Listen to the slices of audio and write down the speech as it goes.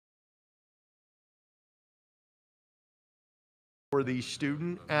for the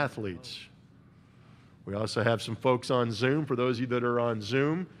student athletes. We also have some folks on Zoom. For those of you that are on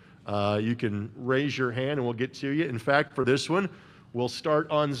Zoom, you can raise your hand and we'll get to you. In fact, for this one, we'll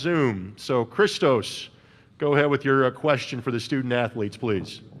start on Zoom. So, Christos, go ahead with your question for the student athletes,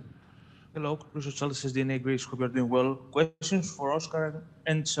 please. Hello, Christos Charles, DNA Greece. Hope you're doing well. Questions for Oscar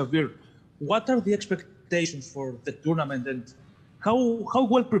and Xavier. What are the expectations for the tournament, and how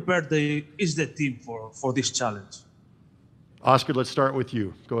well prepared is the team for this challenge? Oscar, let's start with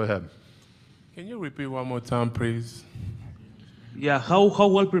you. Go ahead. Can you repeat one more time, please? Yeah, how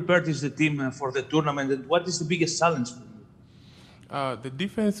well prepared is the team for the tournament, and what is the biggest challenge for you? The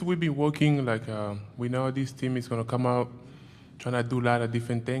defense, we've been working, we know this team is going to come out trying to do a lot of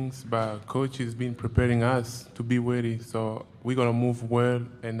different things, but coach has been preparing us to be ready, so we're going to move well,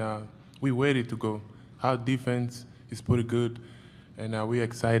 and we're ready to go. Our defense is pretty good, and we're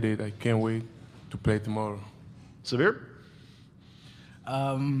excited. I can't wait to play tomorrow. Xavier?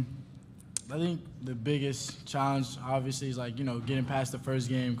 I think the biggest challenge, obviously, is getting past the first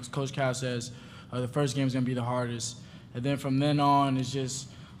game, because Coach Cal says the first game is going to be the hardest. And then from then on, it's just,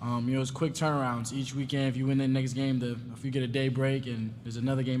 it's quick turnarounds. Each weekend, if you win the next game, if you get a day break, and there's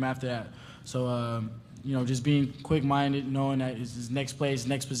another game after that. So, just being quick-minded, knowing that it's next play, it's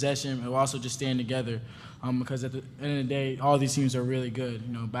next possession, and also just staying together. Because at the end of the day, all these teams are really good.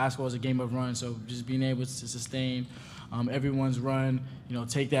 Basketball is a game of runs, so just being able to sustain everyone's run,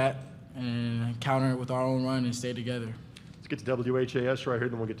 take that and counter it with our own run and stay together. Let's get to WHAS right here,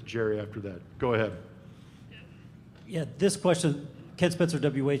 then we'll get to Jerry after that. Go ahead. Yeah, this question, Ken Spencer,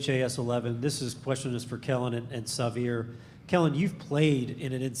 WHAS 11. Question is for Kellen and Xavier. Kellen, you've played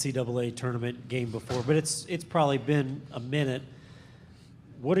in an NCAA tournament game before, but it's probably been a minute.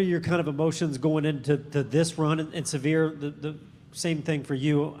 What are your kind of emotions going into this run? And Xavier, the same thing for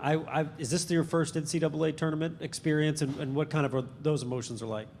you. Is this your first NCAA tournament experience, and what kind of those emotions are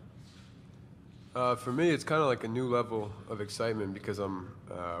like? For me, it's kind of like a new level of excitement because I'm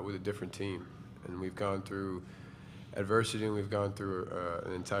with a different team, and we've gone through adversity and we've gone through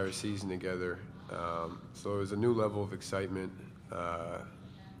an entire season together. So it was a new level of excitement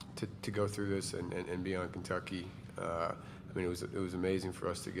to go through this and be on Kentucky. It was amazing for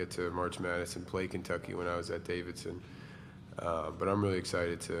us to get to March Madness and play Kentucky when I was at Davidson. But I'm really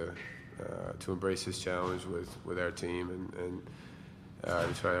excited to embrace this challenge with our team and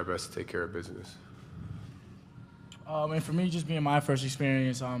to try our best to take care of business. And for me, just being my first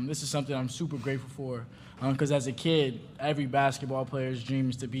experience, this is something I'm super grateful for. Because as a kid, every basketball player's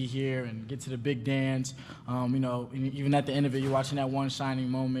dream is to be here and get to the big dance. Even at the end of it, you're watching that one shining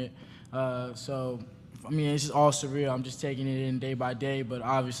moment. It's just all surreal. I'm just taking it in day by day. But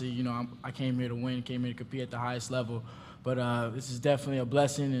obviously, I came here to win, came here to compete at the highest level. But this is definitely a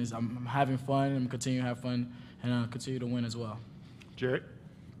blessing. I'm having fun, and I'm continuing to have fun, and continue to win as well. Jerry?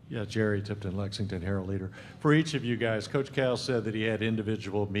 Yeah, Jerry Tipton, Lexington Herald Leader. For each of you guys, Coach Cal said that he had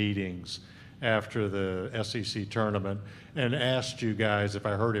individual meetings after the SEC tournament and asked you guys, if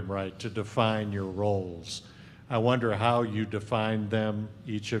I heard him right, to define your roles. I wonder how you defined them,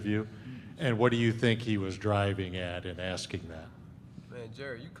 each of you, and what do you think he was driving at in asking that? Man,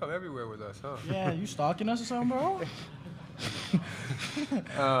 Jerry, you come everywhere with us, huh? Yeah, you stalking us or something, bro?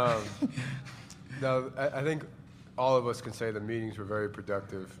 No, I think all of us can say the meetings were very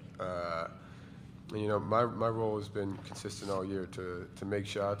productive. My role has been consistent all year to make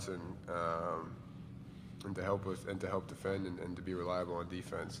shots and to help us and to help defend and to be reliable on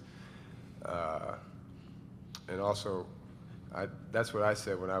defense. And also, that's what I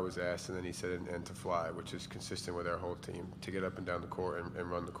said when I was asked, and then he said and to fly, which is consistent with our whole team, to get up and down the court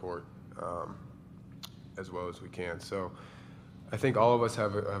and run the court as well as we can. So I think all of us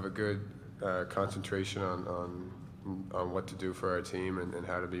have a good concentration on what to do for our team and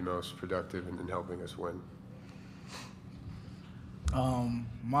how to be most productive in helping us win.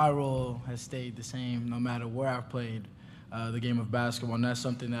 My role has stayed the same no matter where I've played the game of basketball, and that's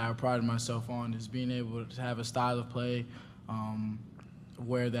something that I prided myself on, is being able to have a style of play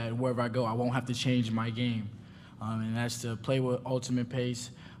wherever I go, I won't have to change my game. And that's to play with ultimate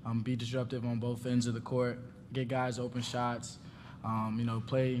pace, be disruptive on both ends of the court, get guys open shots,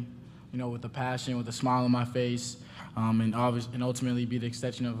 play with a passion, with a smile on my face, and ultimately be the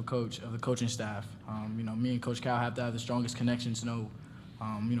extension of the coaching staff. Me and Coach Cal have to have the strongest connections, know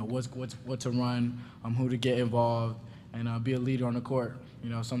what to run, who to get involved, and be a leader on the court.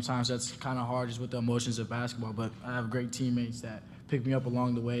 Sometimes that's kind of hard just with the emotions of basketball, but I have great teammates that pick me up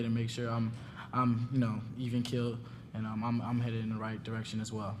along the way to make sure I'm even keeled, and I'm headed in the right direction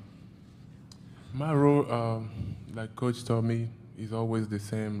as well. My role, like Coach told me, is always the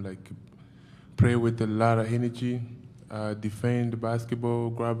same. Like, play with a lot of energy, defend the basketball,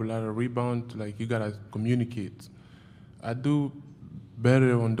 grab a lot of rebound. Like you gotta communicate. I do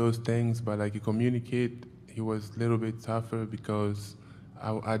better on those things, but like you communicate, he was a little bit tougher because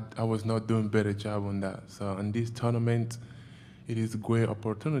I was not doing better job on that. So in this tournament, it is a great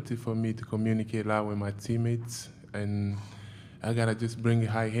opportunity for me to communicate a lot with my teammates, and I gotta just bring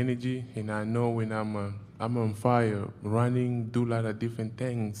high energy. And I know when I'm on fire, running, do a lot of different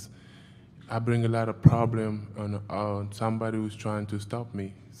things, I bring a lot of problem on somebody who's trying to stop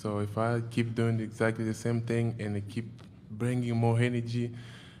me. So if I keep doing exactly the same thing and I keep bringing more energy,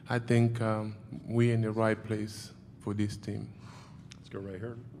 I think we're in the right place for this team. Let's go right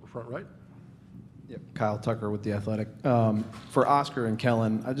here, front right. Yep. Kyle Tucker with The Athletic. For Oscar and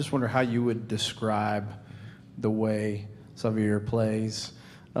Kellen, I just wonder how you would describe the way Xavier plays,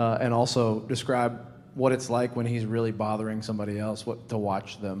 and also describe what it's like when he's really bothering somebody else, what to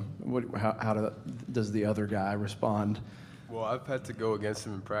watch them. How does the other guy respond? Well, I've had to go against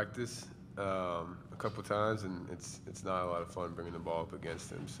him in practice a couple times, and it's not a lot of fun bringing the ball up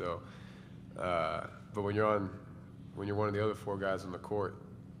against him. So, but when you're one of the other four guys on the court,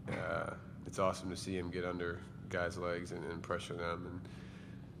 it's awesome to see him get under guys' legs and pressure them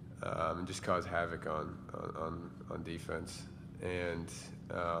and just cause havoc on defense. And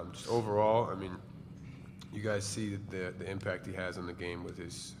just overall, I mean, you guys see the impact he has on the game with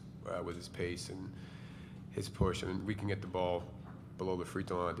his pace and his push. I mean, we can get the ball below the free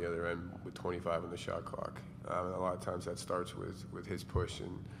throw line at the other end with 25 on the shot clock. And a lot of times that starts with his push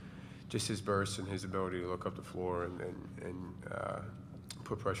and just his burst and his ability to look up the floor and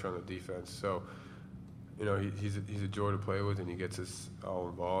put pressure on the defense. So, you know, he's a joy to play with, and he gets us all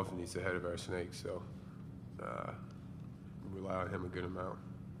involved, and he's the head of our snake. So we rely on him a good amount,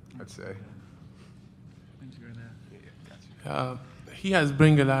 I'd say. He has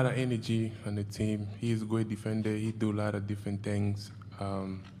bring a lot of energy on the team. He's a great defender. He do a lot of different things.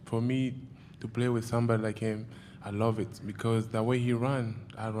 For me, to play with somebody like him, I love it because the way he run,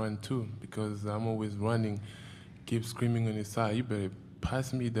 I run too. Because I'm always running, keep screaming on his side. You better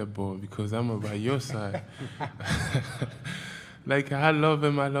pass me the ball because I'm by your side. Like I love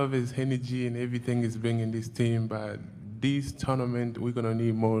him. I love his energy and everything he's bringing this team. But this tournament, we're gonna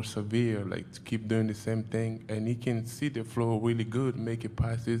need more severe, like to keep doing the same thing, and he can see the floor really good, make it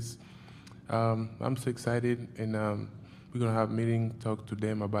passes. I'm so excited, and we're gonna have a meeting, talk to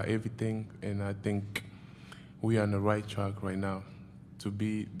them about everything, and I think we are on the right track right now to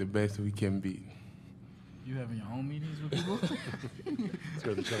be the best we can be. You having your own meetings with people? Let's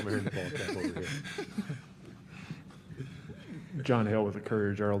go to the gentleman here in the ball cap over here. John Hill with the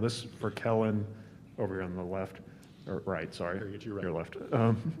Courier Journal. This is for Kellen over here on the left. Or right, sorry. Here, get you right. Your left.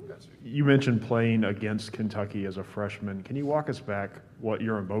 You mentioned playing against Kentucky as a freshman. Can you walk us back what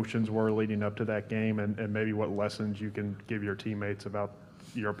your emotions were leading up to that game and maybe what lessons you can give your teammates about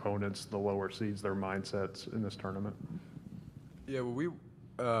your opponents, the lower seeds, their mindsets in this tournament? Yeah, well,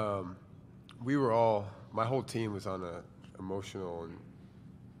 we were all, my whole team was on a emotional and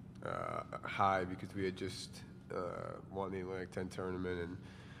high because we had just won the Atlantic 10 tournament, and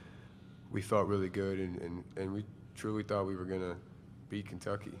we felt really good, and we truly thought we were going to beat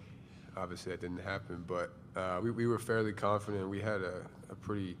Kentucky. Obviously, that didn't happen, but we were fairly confident. We had a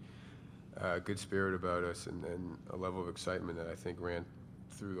pretty good spirit about us and a level of excitement that I think ran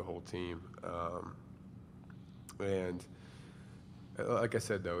through the whole team. And like I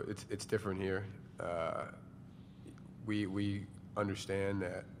said, though, it's different here. We understand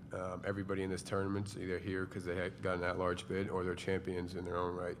that everybody in this tournament's either here because they had gotten that large bid or they're champions in their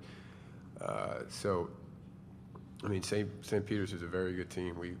own right. So, I mean, St. Peter's is a very good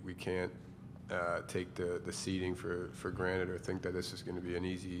team. We can't take the seeding for granted or think that this is going to be an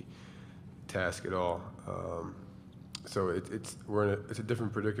easy task at all. So it's a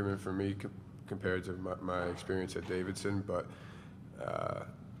different predicament for me compared to my experience at Davidson, but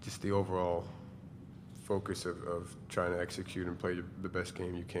just the overall focus of trying to execute and play the best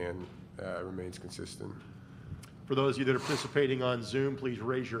game you can remains consistent. For those of you that are participating on Zoom, please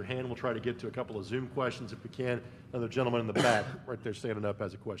raise your hand. We'll try to get to a couple of Zoom questions if we can. Another gentleman in the back, right there standing up,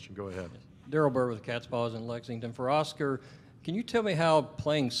 has a question. Go ahead. Daryl Burr with Cat's Paws in Lexington. For Oscar, can you tell me how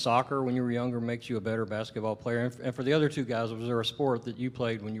playing soccer when you were younger makes you a better basketball player? And for the other two guys, was there a sport that you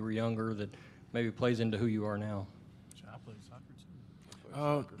played when you were younger that maybe plays into who you are now? I played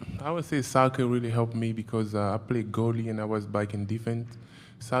soccer too. I would say soccer really helped me because I played goalie and I was back in defense.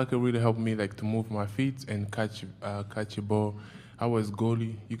 Soccer really helped me like to move my feet and catch a ball. I was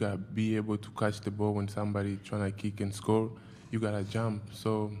goalie. You gotta be able to catch the ball when somebody trying to kick and score. You gotta jump.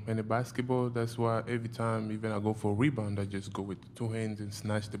 So in the basketball, that's why every time even I go for a rebound, I just go with 2 hands and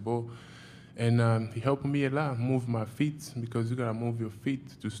snatch the ball. And he helped me a lot, move my feet, because you gotta move your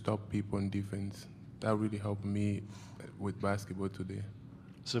feet to stop people in defense. That really helped me with basketball today.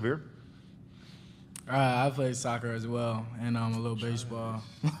 Severe? I played soccer as well, and a little baseball.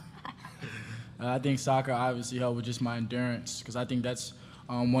 I think soccer obviously helped with just my endurance, because I think that's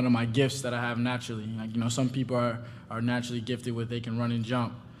one of my gifts that I have naturally. Like, you know, some people are naturally gifted with they can run and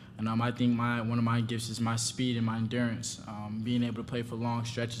jump, and I think one of my gifts is my speed and my endurance, being able to play for long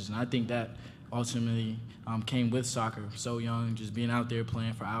stretches, and I think that ultimately came with soccer. So young, just being out there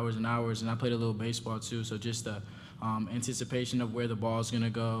playing for hours and hours, and I played a little baseball too. So just the anticipation of where the ball's gonna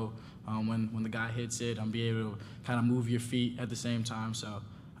go, when the guy hits it, being able to kind of move your feet at the same time. So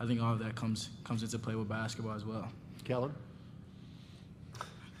I think all of that comes into play with basketball as well. Kellen?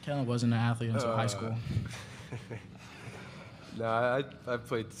 Kellen wasn't an athlete until high school. No, I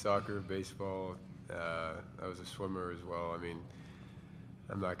played soccer, baseball. I was a swimmer as well. I mean,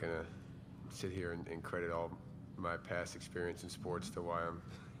 I'm not going to sit here and credit all my past experience in sports to why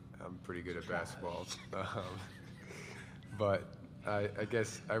I'm pretty good at basketball. But I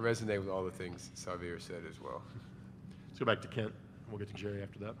guess I resonate with all the things Xavier said as well. Let's go back to Kent. We'll get to Jerry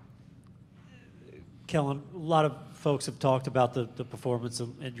after that. Kellen, a lot of folks have talked about the performance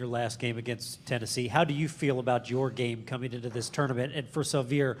in your last game against Tennessee. How do you feel about your game coming into this tournament? And for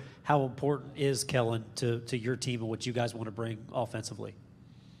Xavier, how important is Kellen to your team and what you guys want to bring offensively?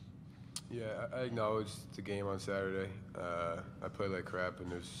 Yeah, I acknowledge the game on Saturday. I played like crap,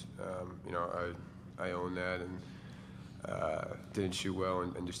 and there's, you know, I own that, and didn't shoot well,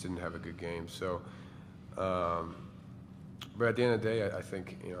 and just didn't have a good game. So, but at the end of the day, I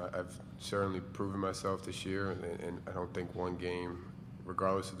think, you know, I've certainly proven myself this year, and I don't think one game,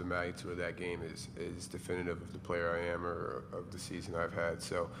 regardless of the magnitude of that game, is definitive of the player I am or of the season I've had.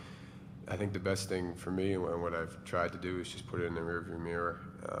 So I think the best thing for me and what I've tried to do is just put it in the rearview mirror.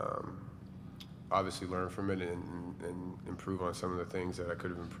 Obviously learn from it and improve on some of the things that I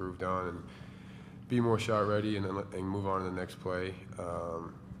could have improved on, and be more shot ready and move on to the next play.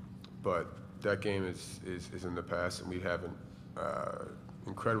 But that game is in the past, and we have an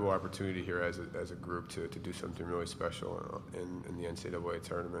incredible opportunity here as a group to do something really special in the NCAA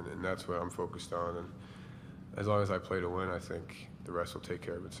tournament, and that's what I'm focused on. And as long as I play to win, I think the rest will take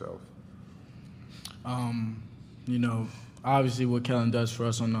care of itself. You know, obviously what Kellen does for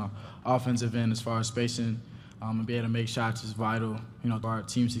us on the offensive end as far as spacing and being able to make shots is vital, you know, to our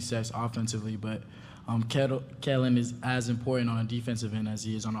team success offensively. But Kellen is as important on the defensive end as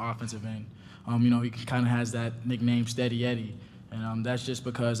he is on the offensive end. You know, he kind of has that nickname Steady Eddie, and that's just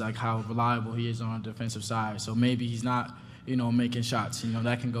because like how reliable he is on the defensive side. So maybe he's not, you know, making shots. You know,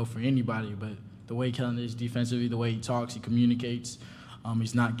 that can go for anybody, but the way Kellen is defensively, the way he talks, he communicates,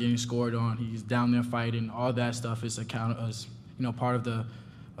 he's not getting scored on, he's down there fighting, all that stuff is part of the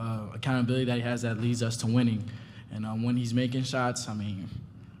accountability that he has that leads us to winning. And when he's making shots, I mean,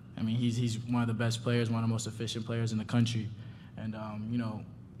 he's one of the best players, one of the most efficient players in the country. And you know,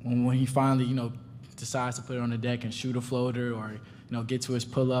 when he finally, you know, decides to put it on the deck and shoot a floater or, you know, get to his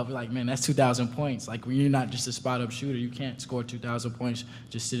pull-up, like, man, that's 2,000 points. Like, when you're not just a spot-up shooter, you can't score 2,000 points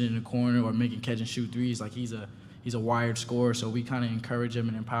just sitting in the corner or making catch and shoot threes. Like, he's a wired scorer, so we kind of encourage him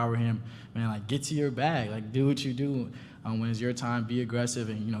and empower him. Man, like, get to your bag. Like, do what you do. When it's your time, be aggressive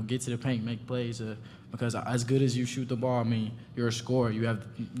and, you know, get to the paint, make plays. Because as good as you shoot the ball, I mean, you're a scorer. You have,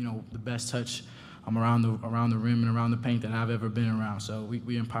 you know, the best touch around the rim and around the paint that I've ever been around. So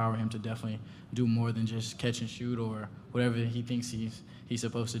we empower him to definitely do more than just catch and shoot or whatever he thinks he's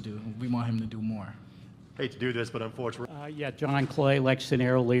supposed to do. We want him to do more. Hate to do this, but unfortunately. Yeah, John Clay, Lexington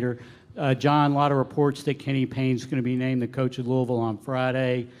Arrow leader. John, a lot of reports that Kenny Payne's going to be named the coach of Louisville on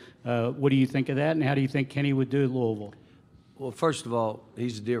Friday. What do you think of that, and how do you think Kenny would do at Louisville? Well, first of all,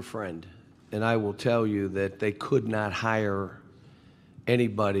 he's a dear friend, and I will tell you that they could not hire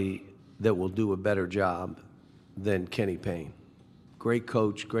anybody that will do a better job than Kenny Payne. Great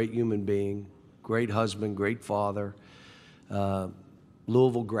coach, great human being, great husband, great father,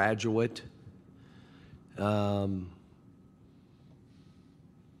 Louisville graduate. I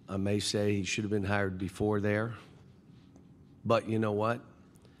may say he should have been hired before there, but you know what?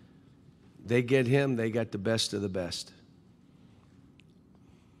 They get him, they got the best of the best.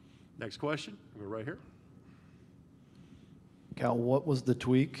 Next question. We're right here. Cal, what was the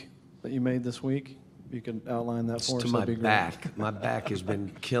tweak that you made this week? You can outline that for us. To my back. My back has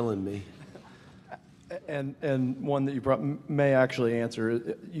been killing me. And one that you may actually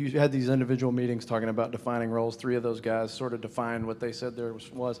answer. You had these individual meetings talking about defining roles. 3 of those guys sort of defined what they said there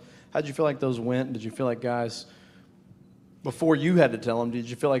was. How did you feel like those went? Did you feel like guys, before you had to tell them, did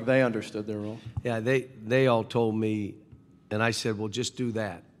you feel like they understood their role? Yeah, they all told me, and I said, well, just do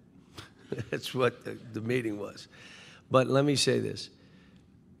that. That's what the meeting was. But let me say this.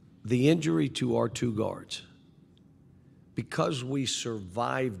 The injury to our two guards, because we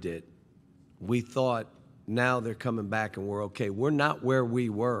survived it, we thought now they're coming back and we're okay. We're not where we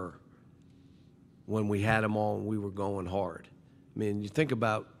were when we had them all and we were going hard. I mean, you think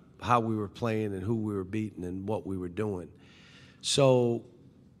about how we were playing and who we were beating and what we were doing. So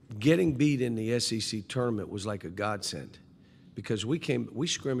getting beat in the SEC tournament was like a godsend because we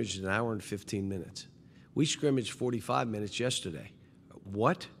scrimmaged an hour and 15 minutes. We scrimmaged 45 minutes yesterday.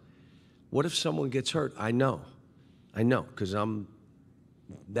 What? What if someone gets hurt? I know, because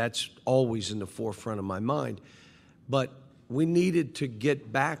that's always in the forefront of my mind. But we needed to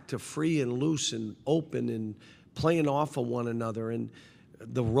get back to free and loose and open and playing off of one another and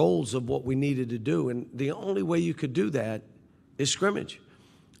the roles of what we needed to do. And the only way you could do that is scrimmage.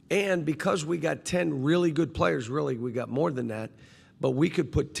 And because we got 10 really good players, really, we got more than that, but we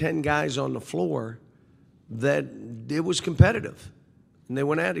could put 10 guys on the floor that it was competitive, and they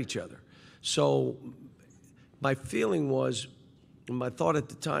went at each other. So my feeling was, and my thought at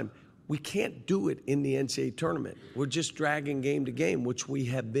the time, we can't do it in the NCAA tournament. We're just dragging game to game, which we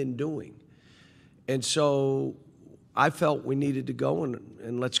have been doing. And so I felt we needed to go,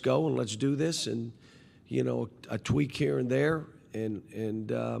 and let's go, and let's do this, and, you know, a tweak here and there.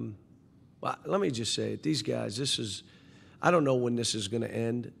 Well, let me just say it. These guys, I don't know when this is going to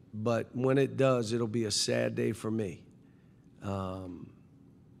end, but when it does, it'll be a sad day for me.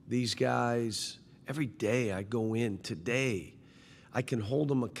 These guys, every day I go in, today, I can hold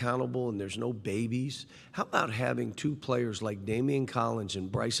them accountable and there's no babies. How about having two players like Damian Collins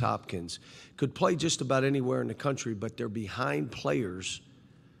and Bryce Hopkins could play just about anywhere in the country, but they're behind players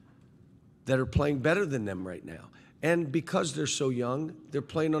that are playing better than them right now. And because they're so young, they're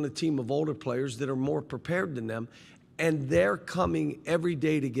playing on a team of older players that are more prepared than them, and they're coming every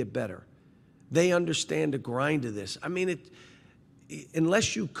day to get better. They understand the grind of this. I mean,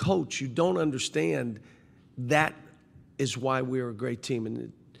 unless you coach, you don't understand that is why we're a great team.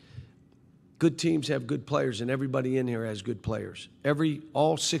 And good teams have good players, and everybody in here has good players.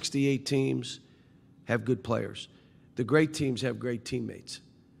 All 68 teams have good players. The great teams have great teammates.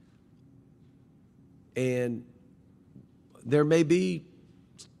 And there may be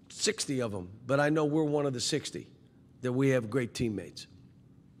 60 of them, but I know we're one of the 60, that we have great teammates.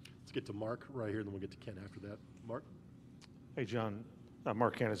 Let's get to Mark right here, then we'll get to Ken after that. Mark? Hey, John.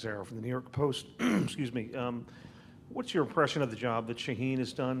 Mark Cannizzaro from the New York Post. Excuse me. What's your impression of the job that Shaheen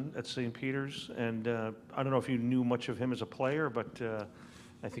has done at St. Peter's? And I don't know if you knew much of him as a player, but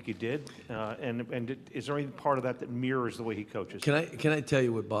I think you did. And is there any part of that mirrors the way he coaches? Can I tell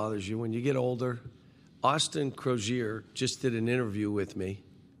you what bothers you? When you get older, Austin Crozier just did an interview with me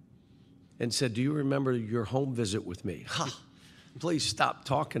and said, "Do you remember your home visit with me?" Please stop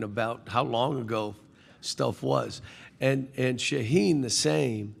talking about how long ago stuff was. And Shaheen the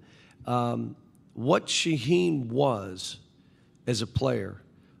same. What Shaheen was as a player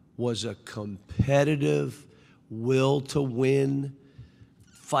was a competitive, will to win,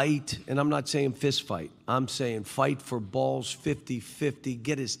 fight, and I'm not saying fist fight. I'm saying fight for balls 50-50,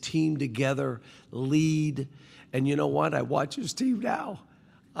 get his team together, lead. And you know what? I watch his team now.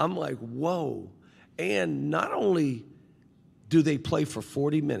 I'm like, whoa. And not only do they play for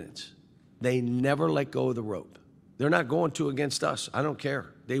 40 minutes, they never let go of the rope. They're not going to against us. I don't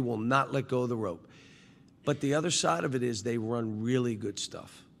care. They will not let go of the rope. But the other side of it is they run really good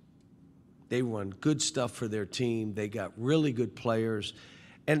stuff. They run good stuff for their team. They got really good players.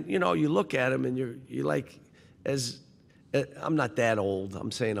 And, you know, you look at them and you're like, I'm not that old.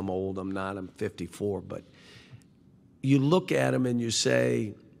 I'm saying I'm old. I'm not. I'm 54. But you look at him and you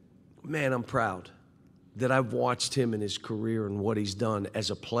say, man, I'm proud that I've watched him in his career and what he's done as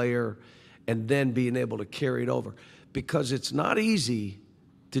a player and then being able to carry it over. Because it's not easy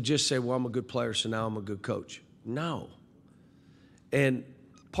to just say, well, I'm a good player, so now I'm a good coach. No. And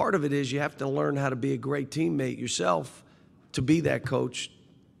part of it is you have to learn how to be a great teammate yourself to be that coach,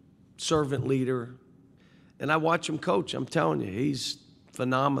 servant leader. And I watch him coach. I'm telling you, he's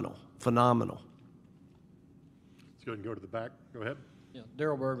phenomenal, phenomenal. Let's go ahead and go to the back. Go ahead. Yeah,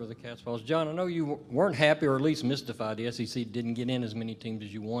 Daryl Bird with the Cats Balls. John, I know you weren't happy or at least mystified the SEC didn't get in as many teams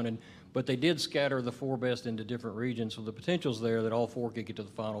as you wanted, but they did scatter the four best into different regions, so the potential's there that all four could get to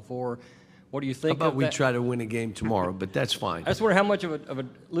the Final Four. What do you think How about of we that? try to win a game tomorrow, but that's fine. I just wonder how much of a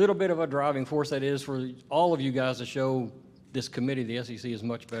little bit of a driving force that is for all of you guys to show this committee the SEC is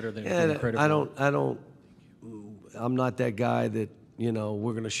much better than credit. I'm not that guy that, you know,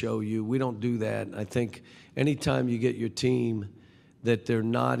 we're going to show you. We don't do that. I think anytime you get your team that they're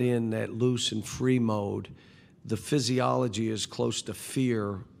not in that loose and free mode, the physiology is close to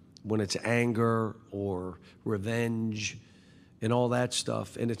fear when it's anger or revenge and all that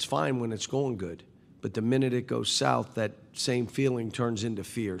stuff. And it's fine when it's going good. But the minute it goes south, that same feeling turns into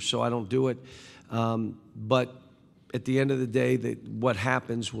fear. So I don't do it. But at the end of the day, what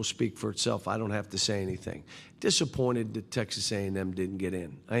happens will speak for itself. I don't have to say anything. Disappointed that Texas A&M didn't get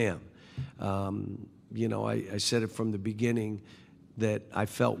in. I am. You know, I said it from the beginning that I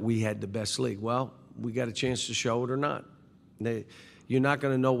felt we had the best league. Well, we got a chance to show it or not. You're not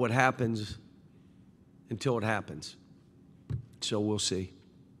going to know what happens until it happens. So we'll see.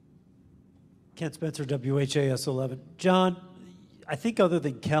 Kent Spencer, WHAS 11. John, I think other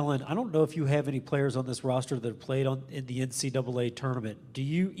than Kellen, I don't know if you have any players on this roster that have played in the NCAA tournament. Do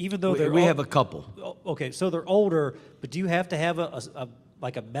you, even though we have a couple. Okay, so they're older, but do you have to have a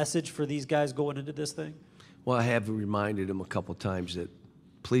message for these guys going into this thing? Well, I have reminded them a couple times that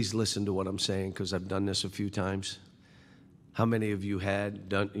please listen to what I'm saying, because I've done this a few times. How many of you had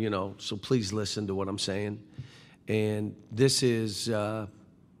done, you know, so please listen to what I'm saying. And this is, they're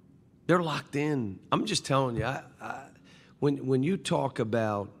locked in. I'm just telling you, when you talk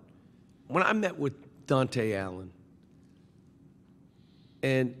about, when I met with Dante Allen,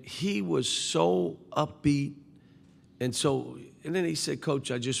 and he was so upbeat, and then he said,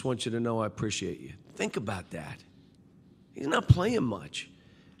 Coach, I just want you to know I appreciate you. Think about that. He's not playing much.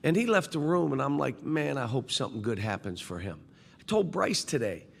 And he left the room, and I'm like, man, I hope something good happens for him. I told Bryce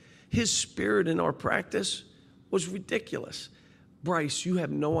today, his spirit in our practice was ridiculous. Bryce, you have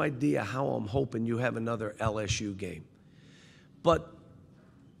no idea how I'm hoping you have another LSU game. But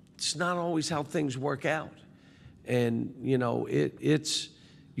it's not always how things work out. And, you know,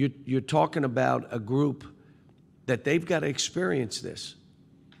 you're talking about a group that they've got to experience this,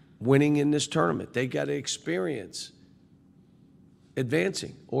 winning in this tournament. They got to experience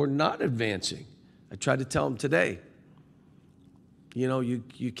advancing or not advancing. I tried to tell them today, you know, you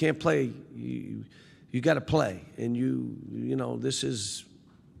can't play, you got to play. And you know, this is,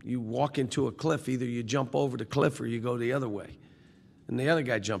 you walk into a cliff, either you jump over the cliff or you go the other way. And the other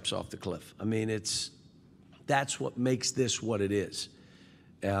guy jumps off the cliff. I mean, that's what makes this what it is.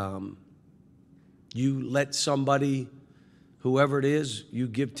 You let somebody, whoever it is, you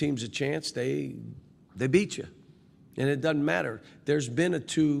give teams a chance, they beat you. And it doesn't matter. There's been a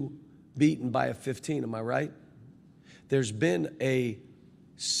 2 beaten by a 15, am I right? There's been a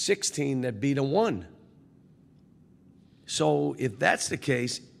 16 that beat a 1. So if that's the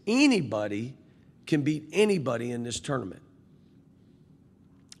case, anybody can beat anybody in this tournament.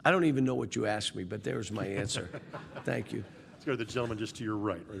 I don't even know what you asked me, but there's my answer. Thank you. Let's go to the gentleman just to your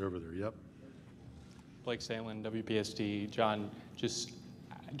right over there. Yep. Blake Salin, WPSD. John, just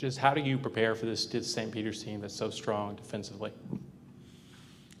how do you prepare for this St. Peter's team that's so strong defensively?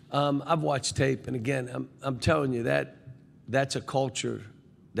 I've watched tape, and again, I'm telling you that's a culture.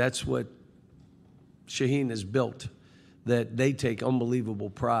 That's what Shaheen has built, that they take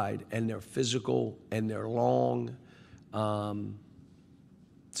unbelievable pride, and they're physical, and they're long.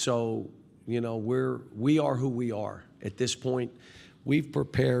 So, you know, we are who we are. At this point, we've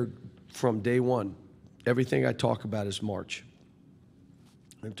prepared from day one. Everything I talk about is March.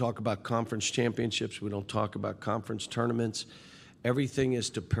 We don't talk about conference championships. We don't talk about conference tournaments. Everything is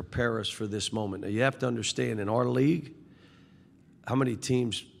to prepare us for this moment. Now, you have to understand, in our league, how many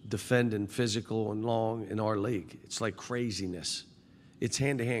teams defend in physical and long in our league? It's like craziness. It's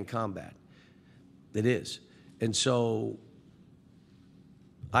hand-to-hand combat. It is. And so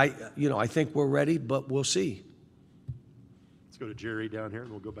I think we're ready, but we'll see. Let's go to Jerry down here,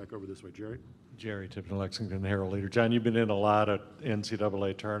 and we'll go back over this way. Jerry? Jerry Tipton, Lexington Herald Leader. John, you've been in a lot of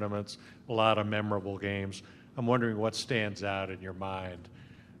NCAA tournaments, a lot of memorable games. I'm wondering what stands out in your mind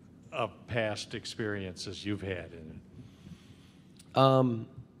of past experiences you've had in it.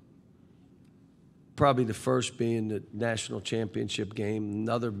 Probably the first being the national championship game,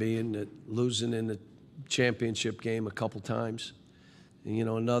 another being losing in the championship game a couple times. And, you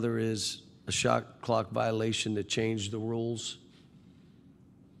know, another is a shot clock violation that changed the rules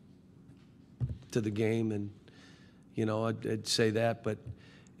to the game. And, you know, I'd say that, but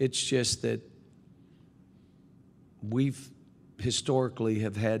it's just that we've historically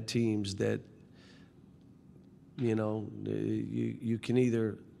have had teams that, you know, you can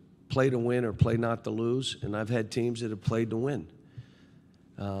either play to win or play not to lose, and I've had teams that have played to win.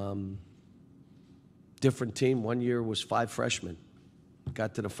 Different team. One year was 5 freshmen,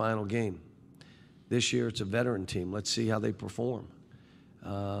 got to the final game. This year it's a veteran team. Let's see how they perform.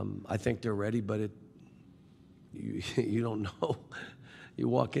 I think they're ready, but you don't know. You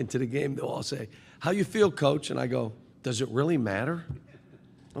walk into the game, they'll all say, "How you feel, Coach?" And I go, "Does it really matter?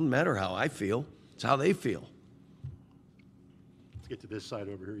 It doesn't matter how I feel. It's how they feel." get to this side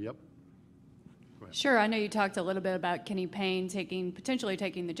over here. Yep. Sure, I know you talked a little bit about Kenny Payne potentially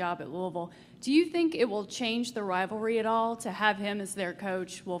taking the job at Louisville. Do you think it will change the rivalry at all to have him as their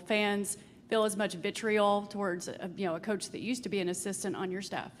coach? Will fans feel as much vitriol towards a coach that used to be an assistant on your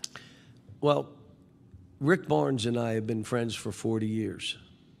staff? Well, Rick Barnes and I have been friends for 40 years.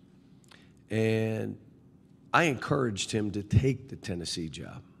 And I encouraged him to take the Tennessee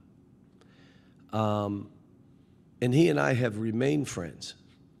job. And he and I have remained friends,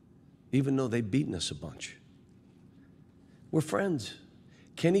 even though they've beaten us a bunch. We're friends.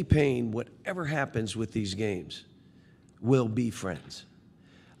 Kenny Payne, whatever happens with these games, will be friends.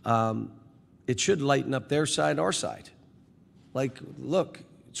 It should lighten up their side, our side. Like, look,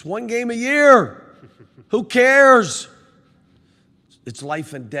 it's one game a year. Who cares? It's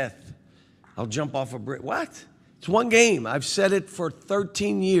life and death. I'll jump off a bridge. What? It's one game. I've said it for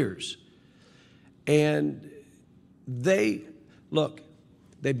 13 years. And they've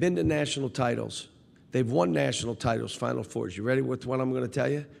been to national titles. They've won national titles, Final Fours. You ready with what I'm going to tell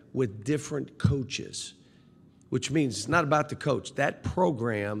you? With different coaches, which means it's not about the coach. That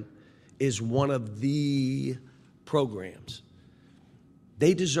program is one of the programs.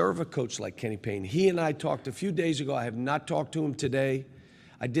 They deserve a coach like Kenny Payne. He and I talked a few days ago. I have not talked to him today.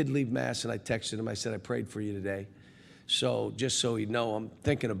 I did leave Mass, and I texted him. I said, I prayed for you today. So just so he'd know, I'm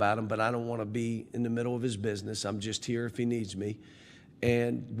thinking about him, but I don't want to be in the middle of his business. I'm just here if he needs me.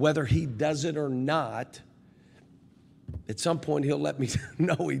 And whether he does it or not, at some point he'll let me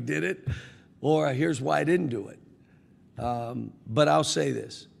know he did it, or here's why I didn't do it. But I'll say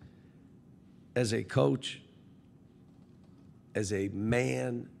this. As a coach, as a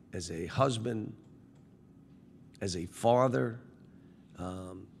man, as a husband, as a father,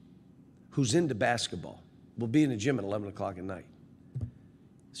 who's into basketball, will be in the gym at 11 o'clock at night.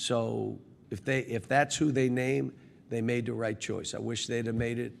 So if that's who they name, they made the right choice. I wish they'd have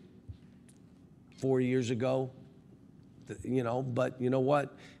made it 4 years ago, but you know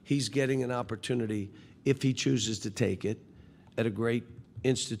what? He's getting an opportunity, if he chooses to take it, at a great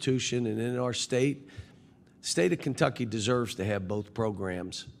institution and in our state. The state of Kentucky deserves to have both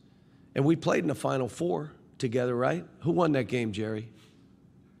programs. And we played in the Final Four together, right? Who won that game, Jerry?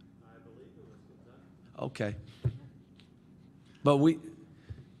 I believe it was Kentucky. Okay.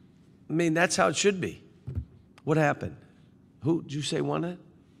 But that's how it should be. What happened? Who did you say won it?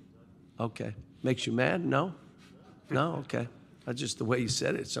 Okay. Makes you mad? No? No? Okay. That's just the way you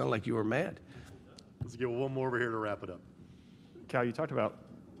said it. It sounded like you were mad. Let's get one more over here to wrap it up. Cal, you talked about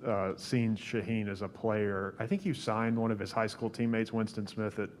seeing Shaheen as a player. I think you signed one of his high school teammates, Winston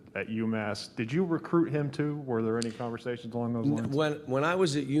Smith, at UMass. Did you recruit him too? Were there any conversations along those lines? When I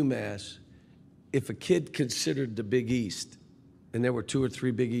was at UMass, if a kid considered the Big East, and there were 2 or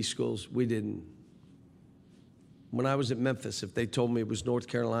 3 Big East schools, we didn't. When I was at Memphis, if they told me it was North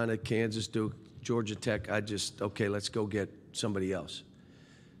Carolina, Kansas, Duke, Georgia Tech, I just, okay, let's go get somebody else.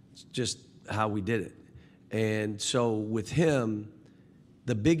 It's just how we did it. And so with him,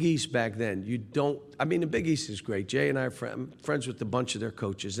 the Big East back then, the Big East is great. Jay and I are friends with a bunch of their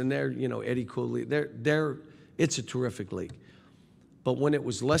coaches, and they're, Eddie Cooley, it's a terrific league. But when it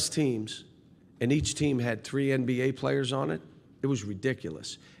was less teams, and each team had 3 NBA players on it, it was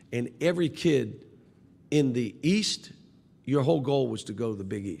ridiculous. And every kid in the East, your whole goal was to go to the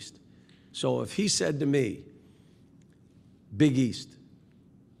Big East. So if he said to me, Big East,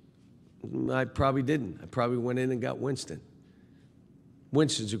 I probably didn't. I probably went in and got Winston.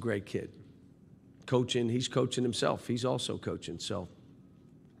 Winston's a great kid. Coaching, he's coaching himself. He's also coaching. So